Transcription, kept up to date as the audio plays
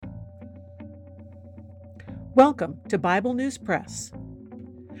Welcome to Bible News Press.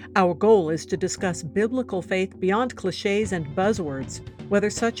 Our goal is to discuss biblical faith beyond cliches and buzzwords, whether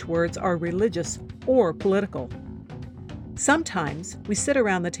such words are religious or political. Sometimes we sit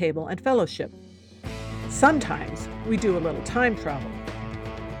around the table and fellowship. Sometimes we do a little time travel.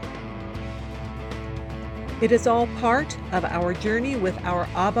 It is all part of our journey with our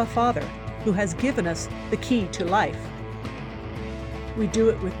Abba Father, who has given us the key to life. We do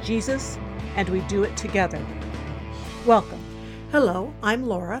it with Jesus, and we do it together. Welcome. Hello, I'm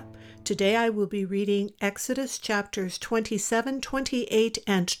Laura. Today I will be reading Exodus chapters 27, 28,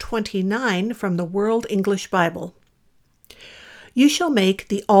 and 29 from the World English Bible. You shall make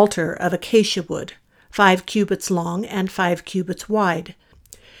the altar of acacia wood, 5 cubits long and 5 cubits wide.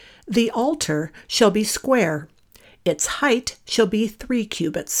 The altar shall be square. Its height shall be 3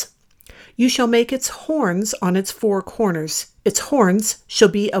 cubits. You shall make its horns on its 4 corners. Its horns shall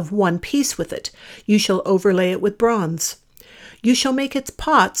be of one piece with it. You shall overlay it with bronze. You shall make its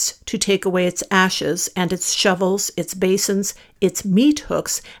pots to take away its ashes, and its shovels, its basins, its meat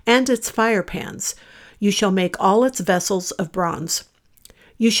hooks, and its fire pans. You shall make all its vessels of bronze.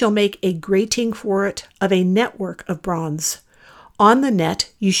 You shall make a grating for it of a network of bronze. On the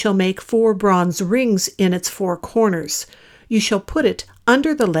net you shall make 4 bronze rings in its 4 corners. You shall put it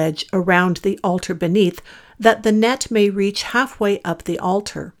under the ledge around the altar beneath, that the net may reach halfway up the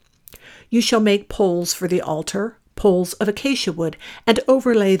altar. You shall make poles for the altar, poles of acacia wood, and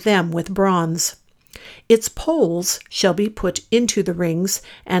overlay them with bronze. Its poles shall be put into the rings,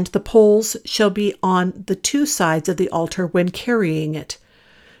 and the poles shall be on the 2 sides of the altar when carrying it.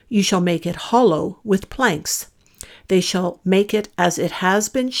 You shall make it hollow with planks. They shall make it as it has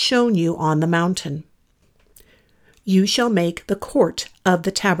been shown you on the mountain. You shall make the court of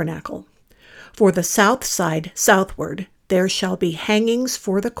the tabernacle. For the south side southward there shall be hangings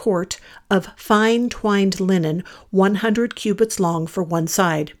for the court of fine twined linen, 100 cubits long for one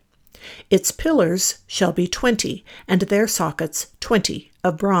side. Its pillars shall be 20, and their sockets 20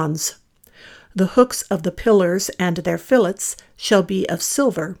 of bronze. The hooks of the pillars and their fillets shall be of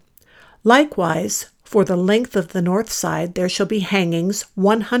silver. Likewise, for the length of the north side there shall be hangings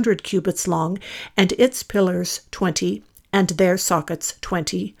 100 cubits long, and its pillars 20, and their sockets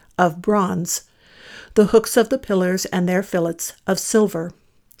 20, of bronze. The hooks of the pillars and their fillets of silver.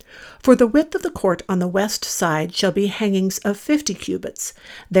 For the width of the court on the west side shall be hangings of 50 cubits,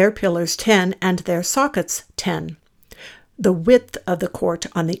 their pillars 10, and their sockets 10. The width of the court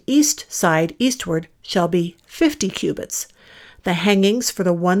on the east side eastward shall be 50 cubits. The hangings for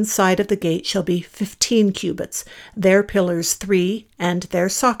the one side of the gate shall be 15 cubits, their pillars 3, and their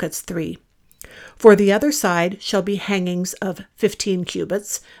sockets 3. For the other side shall be hangings of 15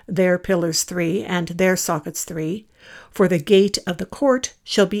 cubits, their pillars 3, and their sockets 3. For the gate of the court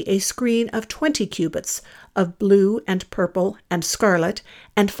shall be a screen of 20 cubits, of blue and purple and scarlet,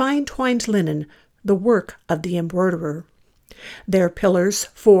 and fine twined linen, the work of the embroiderer. Their pillars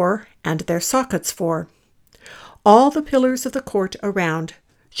 4, and their sockets 4. All the pillars of the court around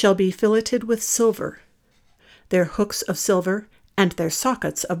shall be filleted with silver, their hooks of silver, and their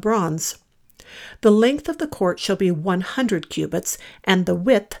sockets of bronze. The length of the court shall be 100 cubits, and the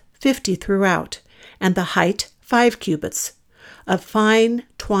width 50 throughout, and the height 5 cubits, of fine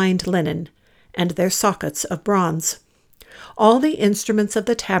twined linen, and their sockets of bronze. All the instruments of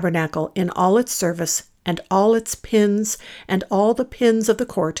the tabernacle in all its service, and all its pins, and all the pins of the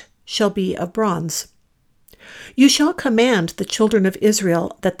court shall be of bronze. You shall command the children of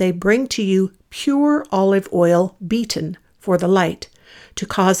Israel that they bring to you pure olive oil beaten for the light, to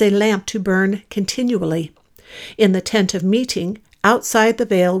cause a lamp to burn continually. In the tent of meeting, outside the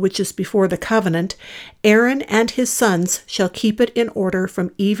veil which is before the covenant, Aaron and his sons shall keep it in order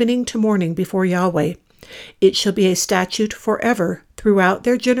from evening to morning before Yahweh. It shall be a statute forever throughout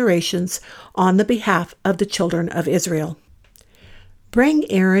their generations on the behalf of the children of Israel. Bring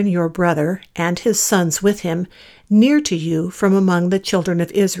Aaron your brother and his sons with him near to you from among the children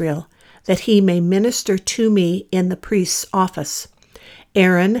of Israel, that he may minister to me in the priest's office.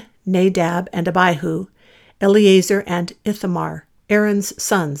 Aaron, Nadab, and Abihu, Eleazar and Ithamar, Aaron's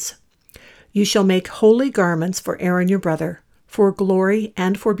sons. You shall make holy garments for Aaron your brother, for glory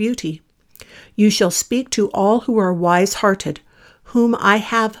and for beauty. You shall speak to all who are wise-hearted, whom I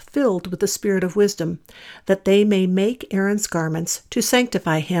have filled with the spirit of wisdom, that they may make Aaron's garments to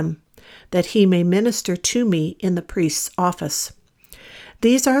sanctify him, that he may minister to me in the priest's office.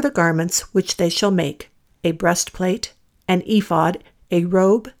 These are the garments which they shall make: a breastplate, an ephod, a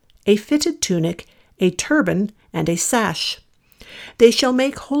robe, a fitted tunic, a turban, and a sash. They shall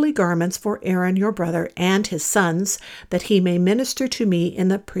make holy garments for Aaron your brother and his sons, that he may minister to me in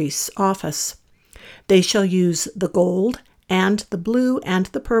the priest's office. They shall use the gold, and the blue, and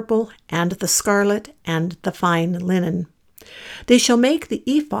the purple, and the scarlet, and the fine linen. They shall make the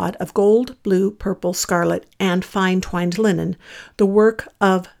ephod of gold, blue, purple, scarlet, and fine twined linen, the work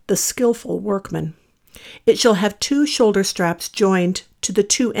of the skillful workman. It shall have 2 shoulder straps joined to the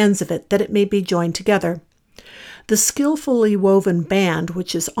 2 ends of it, that it may be joined together. The skillfully woven band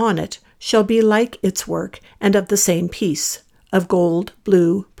which is on it shall be like its work, and of the same piece, of gold,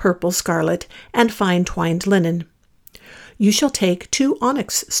 blue, purple, scarlet, and fine twined linen. You shall take 2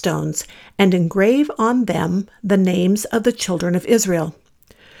 onyx stones, and engrave on them the names of the children of Israel,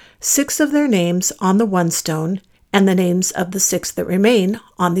 6 of their names on the one stone, and the names of the 6 that remain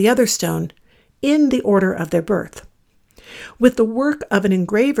on the other stone, in the order of their birth. With the work of an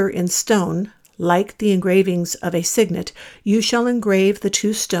engraver in stone, like the engravings of a signet, you shall engrave the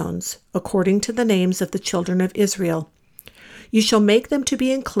 2 stones, according to the names of the children of Israel. You shall make them to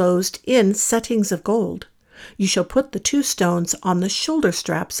be enclosed in settings of gold. You shall put the 2 stones on the shoulder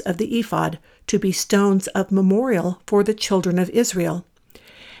straps of the ephod, to be stones of memorial for the children of Israel.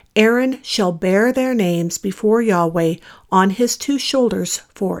 Aaron shall bear their names before Yahweh on his 2 shoulders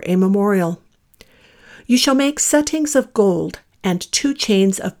for a memorial. You shall make settings of gold, and 2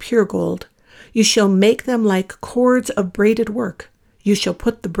 chains of pure gold. You shall make them like cords of braided work. You shall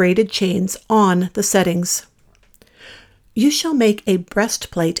put the braided chains on the settings. You shall make a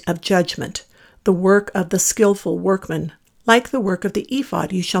breastplate of judgment, the work of the skillful workman. Like the work of the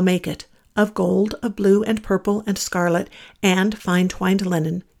ephod you shall make it. Of gold, of blue, and purple, and scarlet, and fine twined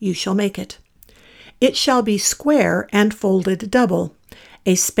linen you shall make it. It shall be square and folded double.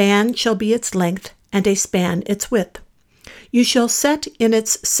 A span shall be its length, and a span its width. You shall set in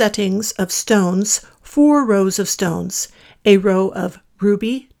its settings of stones 4 rows of stones. A row of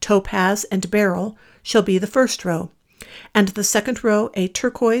ruby, topaz, and beryl shall be the first row, and the second row a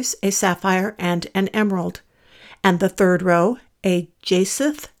turquoise, a sapphire, and an emerald, and the third row a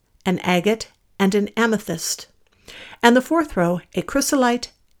jacinth, an agate, and an amethyst, and the fourth row a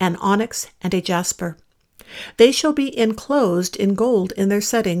chrysolite, an onyx, and a jasper. They shall be enclosed in gold in their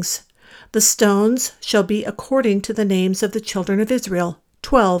settings. The stones shall be according to the names of the children of Israel,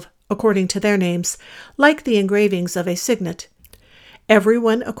 12 according to their names, like the engravings of a signet. Every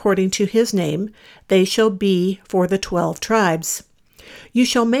one according to his name, they shall be for the 12 tribes. You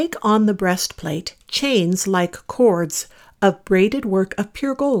shall make on the breastplate chains like cords of braided work of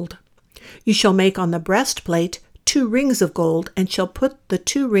pure gold. You shall make on the breastplate 2 rings of gold, and shall put the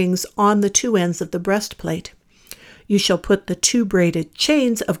 2 rings on the 2 ends of the breastplate. You shall put the 2 braided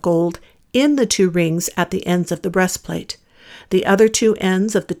chains of gold in the 2 rings at the ends of the breastplate. The other 2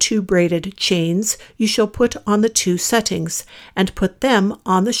 ends of the 2 braided chains you shall put on the 2 settings, and put them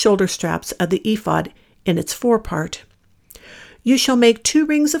on the shoulder straps of the ephod in its forepart. You shall make 2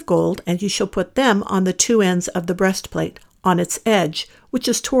 rings of gold, and you shall put them on the 2 ends of the breastplate, on its edge, which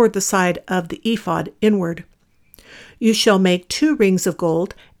is toward the side of the ephod inward. You shall make 2 rings of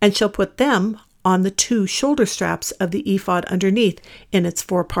gold, and shall put them on the 2 shoulder straps of the ephod underneath in its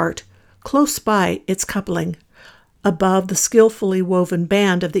forepart, close by its coupling, above the skillfully woven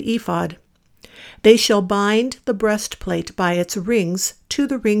band of the ephod. They shall bind the breastplate by its rings to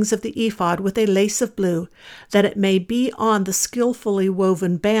the rings of the ephod with a lace of blue, that it may be on the skillfully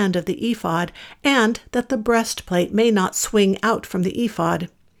woven band of the ephod, and that the breastplate may not swing out from the ephod.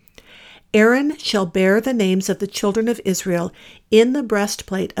 Aaron shall bear the names of the children of Israel in the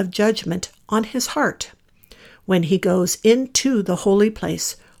breastplate of judgment on his heart, when he goes into the holy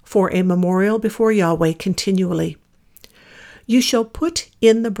place for a memorial before Yahweh continually. You shall put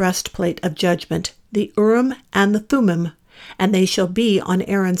in the breastplate of judgment the Urim and the Thummim, and they shall be on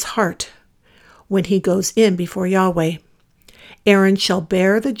Aaron's heart when he goes in before Yahweh. Aaron shall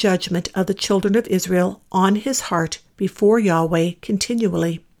bear the judgment of the children of Israel on his heart before Yahweh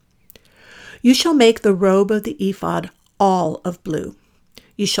continually. You shall make the robe of the ephod all of blue.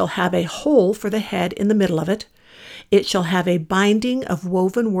 You shall have a hole for the head in the middle of it. It shall have a binding of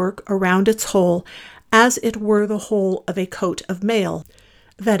woven work around its hole, as it were the hole of a coat of mail,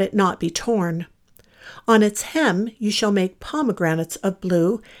 that it not be torn. On its hem you shall make pomegranates of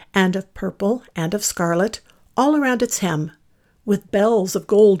blue, and of purple, and of scarlet, all around its hem, with bells of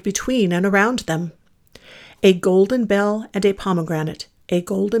gold between and around them. A golden bell and a pomegranate, a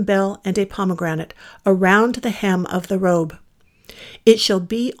golden bell and a pomegranate, around the hem of the robe. It shall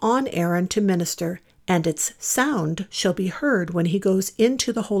be on Aaron to minister, and its sound shall be heard when he goes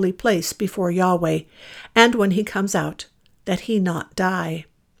into the holy place before Yahweh, and when he comes out, that he not die.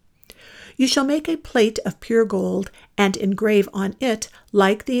 You shall make a plate of pure gold, and engrave on it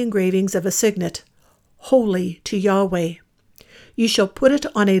like the engravings of a signet, holy to Yahweh. You shall put it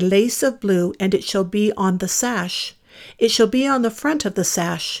on a lace of blue, and it shall be on the sash. It shall be on the front of the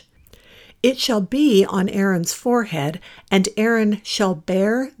sash. It shall be on Aaron's forehead, and Aaron shall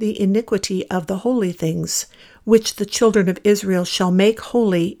bear the iniquity of the holy things, which the children of Israel shall make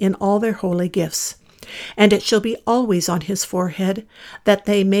holy in all their holy gifts. And it shall be always on his forehead, that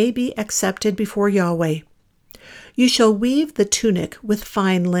they may be accepted before Yahweh. You shall weave the tunic with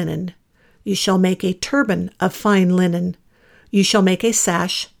fine linen. You shall make a turban of fine linen. You shall make a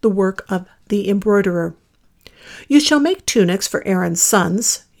sash, the work of the embroiderer. You shall make tunics for Aaron's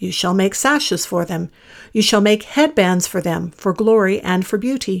sons. You shall make sashes for them. You shall make headbands for them, for glory and for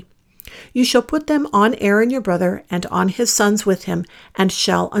beauty. You shall put them on Aaron your brother, and on his sons with him, and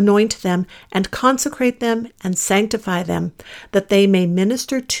shall anoint them, and consecrate them, and sanctify them, that they may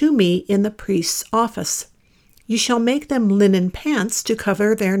minister to me in the priest's office. You shall make them linen pants to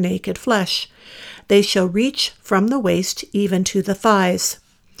cover their naked flesh. They shall reach from the waist even to the thighs.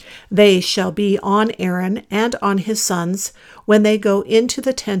 They shall be on Aaron and on his sons when they go into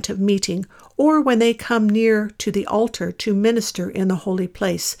the tent of meeting, or when they come near to the altar to minister in the holy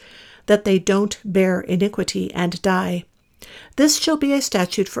place, that they don't bear iniquity and die. This shall be a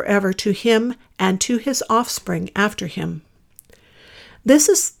statute forever to him and to his offspring after him. This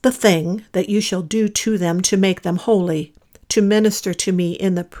is the thing that you shall do to them to make them holy, to minister to me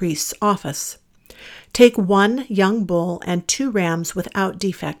in the priest's office. Take 1 young bull and 2 rams without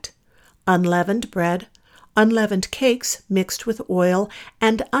defect, unleavened bread, unleavened cakes mixed with oil,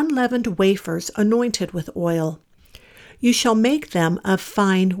 and unleavened wafers anointed with oil. You shall make them of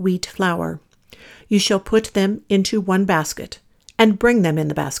fine wheat flour. You shall put them into 1 basket, and bring them in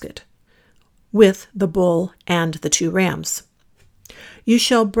the basket, with the bull and the 2 rams. You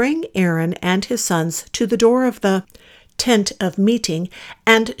shall bring Aaron and his sons to the door of the tent of meeting,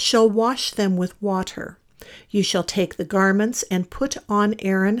 and shall wash them with water. You shall take the garments and put on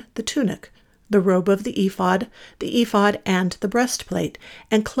Aaron the tunic, the robe of the ephod and the breastplate,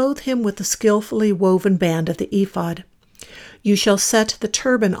 and clothe him with the skillfully woven band of the ephod. You shall set the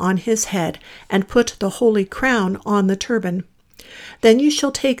turban on his head, and put the holy crown on the turban. Then you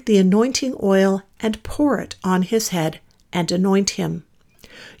shall take the anointing oil and pour it on his head, and anoint him.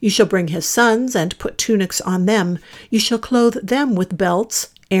 You shall bring his sons and put tunics on them. You shall clothe them with belts,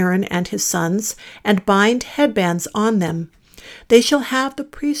 Aaron and his sons, and bind headbands on them. They shall have the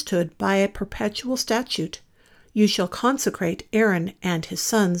priesthood by a perpetual statute. You shall consecrate Aaron and his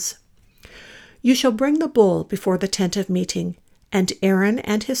sons. You shall bring the bull before the tent of meeting, and Aaron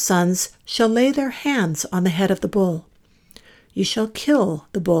and his sons shall lay their hands on the head of the bull. You shall kill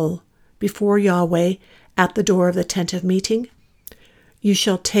the bull before Yahweh at the door of the tent of meeting. You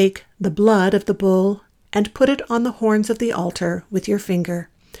shall take the blood of the bull and put it on the horns of the altar with your finger,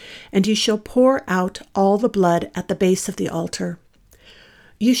 and you shall pour out all the blood at the base of the altar.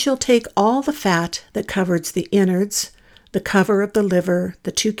 You shall take all the fat that covers the innards, the cover of the liver,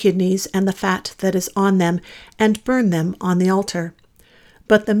 the 2 kidneys, and the fat that is on them, and burn them on the altar.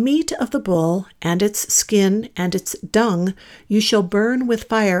 But the meat of the bull, and its skin, and its dung, you shall burn with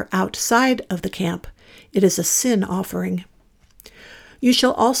fire outside of the camp. It is a sin offering. You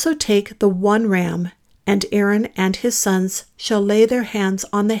shall also take the 1 ram, and Aaron and his sons shall lay their hands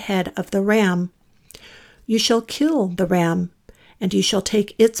on the head of the ram. You shall kill the ram, and you shall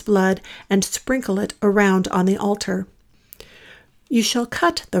take its blood and sprinkle it around on the altar. You shall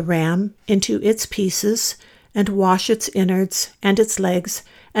cut the ram into its pieces, and wash its innards and its legs,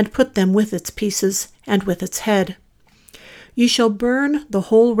 and put them with its pieces and with its head. You shall burn the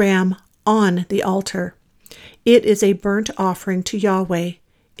whole ram on the altar. It is a burnt offering to Yahweh.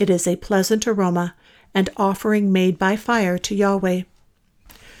 It is a pleasant aroma, and offering made by fire to Yahweh.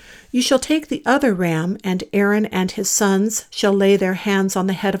 You shall take the other ram, and Aaron and his sons shall lay their hands on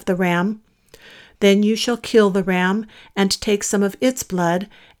the head of the ram. Then you shall kill the ram, and take some of its blood,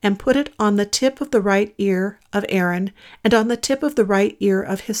 and put it on the tip of the right ear of Aaron, and on the tip of the right ear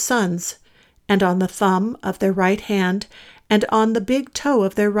of his sons, and on the thumb of their right hand, and on the big toe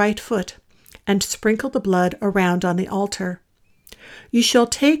of their right foot, and sprinkle the blood around on the altar. You shall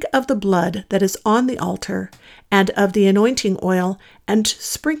take of the blood that is on the altar, and of the anointing oil, and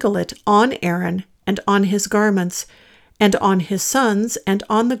sprinkle it on Aaron, and on his garments, and on his sons, and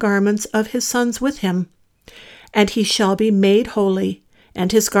on the garments of his sons with him. And he shall be made holy,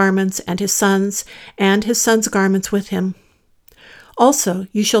 and his garments, and his sons garments with him. Also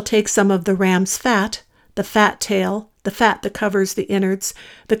you shall take some of the ram's fat, the fat tail, the fat that covers the innards,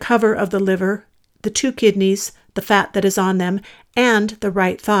 the cover of the liver, the 2 kidneys, the fat that is on them, and the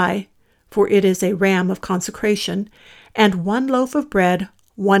right thigh, for it is a ram of consecration, and 1 loaf of bread,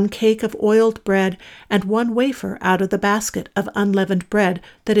 1 cake of oiled bread, and 1 wafer out of the basket of unleavened bread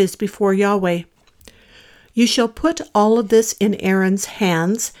that is before Yahweh. You shall put all of this in Aaron's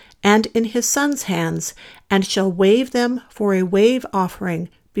hands and in his sons' hands, and shall wave them for a wave offering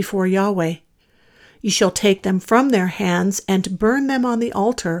before Yahweh. You shall take them from their hands and burn them on the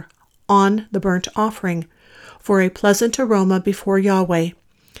altar on the burnt offering, for a pleasant aroma before Yahweh.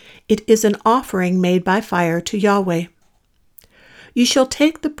 It is an offering made by fire to Yahweh. You shall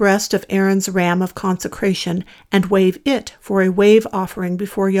take the breast of Aaron's ram of consecration and wave it for a wave offering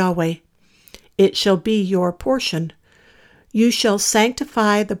before Yahweh. It shall be your portion. You shall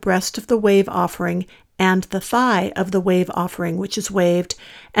sanctify the breast of the wave offering and the thigh of the wave offering which is waved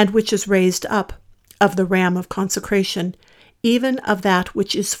and which is raised up, of the ram of consecration, even of that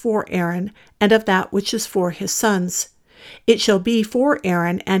which is for Aaron, and of that which is for his sons. It shall be for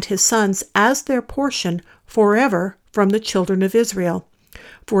Aaron and his sons as their portion forever from the children of Israel,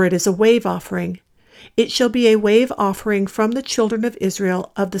 for it is a wave offering. It shall be a wave offering from the children of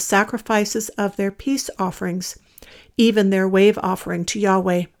Israel of the sacrifices of their peace offerings, even their wave offering to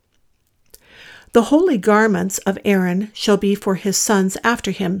Yahweh. The holy garments of Aaron shall be for his sons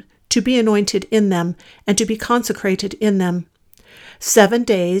after him, to be anointed in them, and to be consecrated in them. 7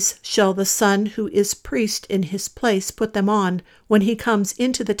 days shall the son who is priest in his place put them on, when he comes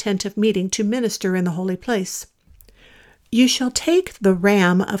into the tent of meeting to minister in the holy place. You shall take the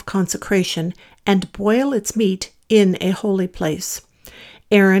ram of consecration and boil its meat in a holy place.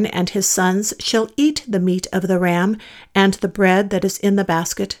 Aaron and his sons shall eat the meat of the ram and the bread that is in the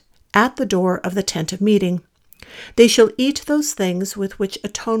basket at the door of the tent of meeting. They shall eat those things with which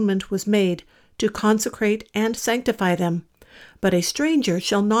atonement was made, to consecrate and sanctify them. But a stranger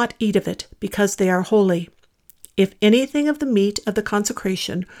shall not eat of it, because they are holy. If anything of the meat of the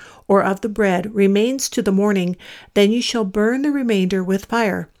consecration or of the bread remains to the morning, then you shall burn the remainder with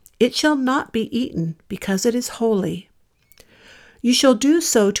fire. It shall not be eaten, because it is holy. You shall do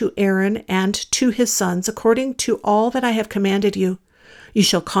so to Aaron and to his sons, according to all that I have commanded you. You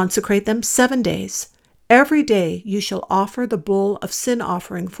shall consecrate them 7 days. Every day you shall offer the bull of sin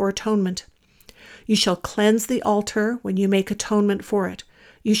offering for atonement. You shall cleanse the altar when you make atonement for it.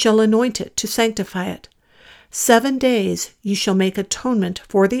 You shall anoint it to sanctify it. 7 days you shall make atonement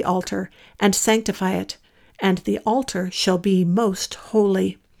for the altar and sanctify it, and the altar shall be most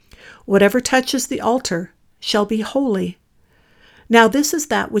holy. Whatever touches the altar shall be holy. Now this is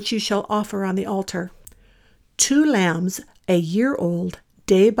that which you shall offer on the altar: 2 lambs, a year old,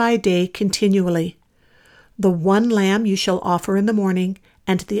 day by day continually. The 1 lamb you shall offer in the morning,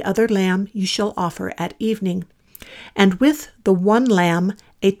 and the other lamb you shall offer at evening. And with the 1 lamb,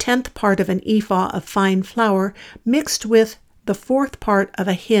 a 10th part of an ephah of fine flour, mixed with the 4th part of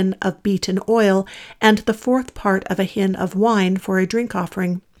a hin of beaten oil, and the 4th part of a hin of wine for a drink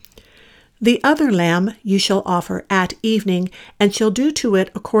offering. The other lamb you shall offer at evening, and shall do to it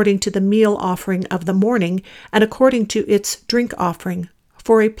according to the meal offering of the morning, and according to its drink offering,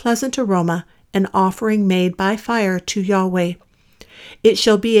 for a pleasant aroma, an offering made by fire to Yahweh. It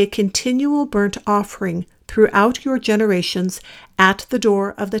shall be a continual burnt offering throughout your generations at the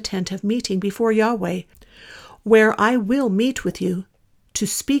door of the tent of meeting before Yahweh, where I will meet with you, to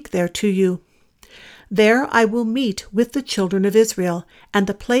speak there to you. There I will meet with the children of Israel, and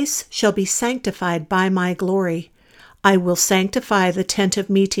the place shall be sanctified by my glory. I will sanctify the tent of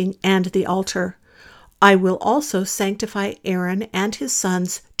meeting and the altar. I will also sanctify Aaron and his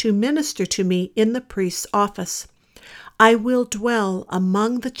sons to minister to me in the priest's office. I will dwell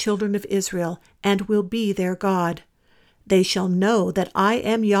among the children of Israel, and will be their God. They shall know that I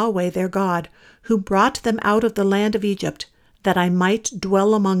am Yahweh their God, who brought them out of the land of Egypt, that I might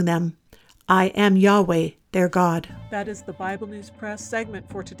dwell among them. I am Yahweh their God. That is the Bible News Press segment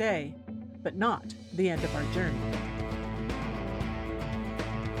for today, but not the end of our journey.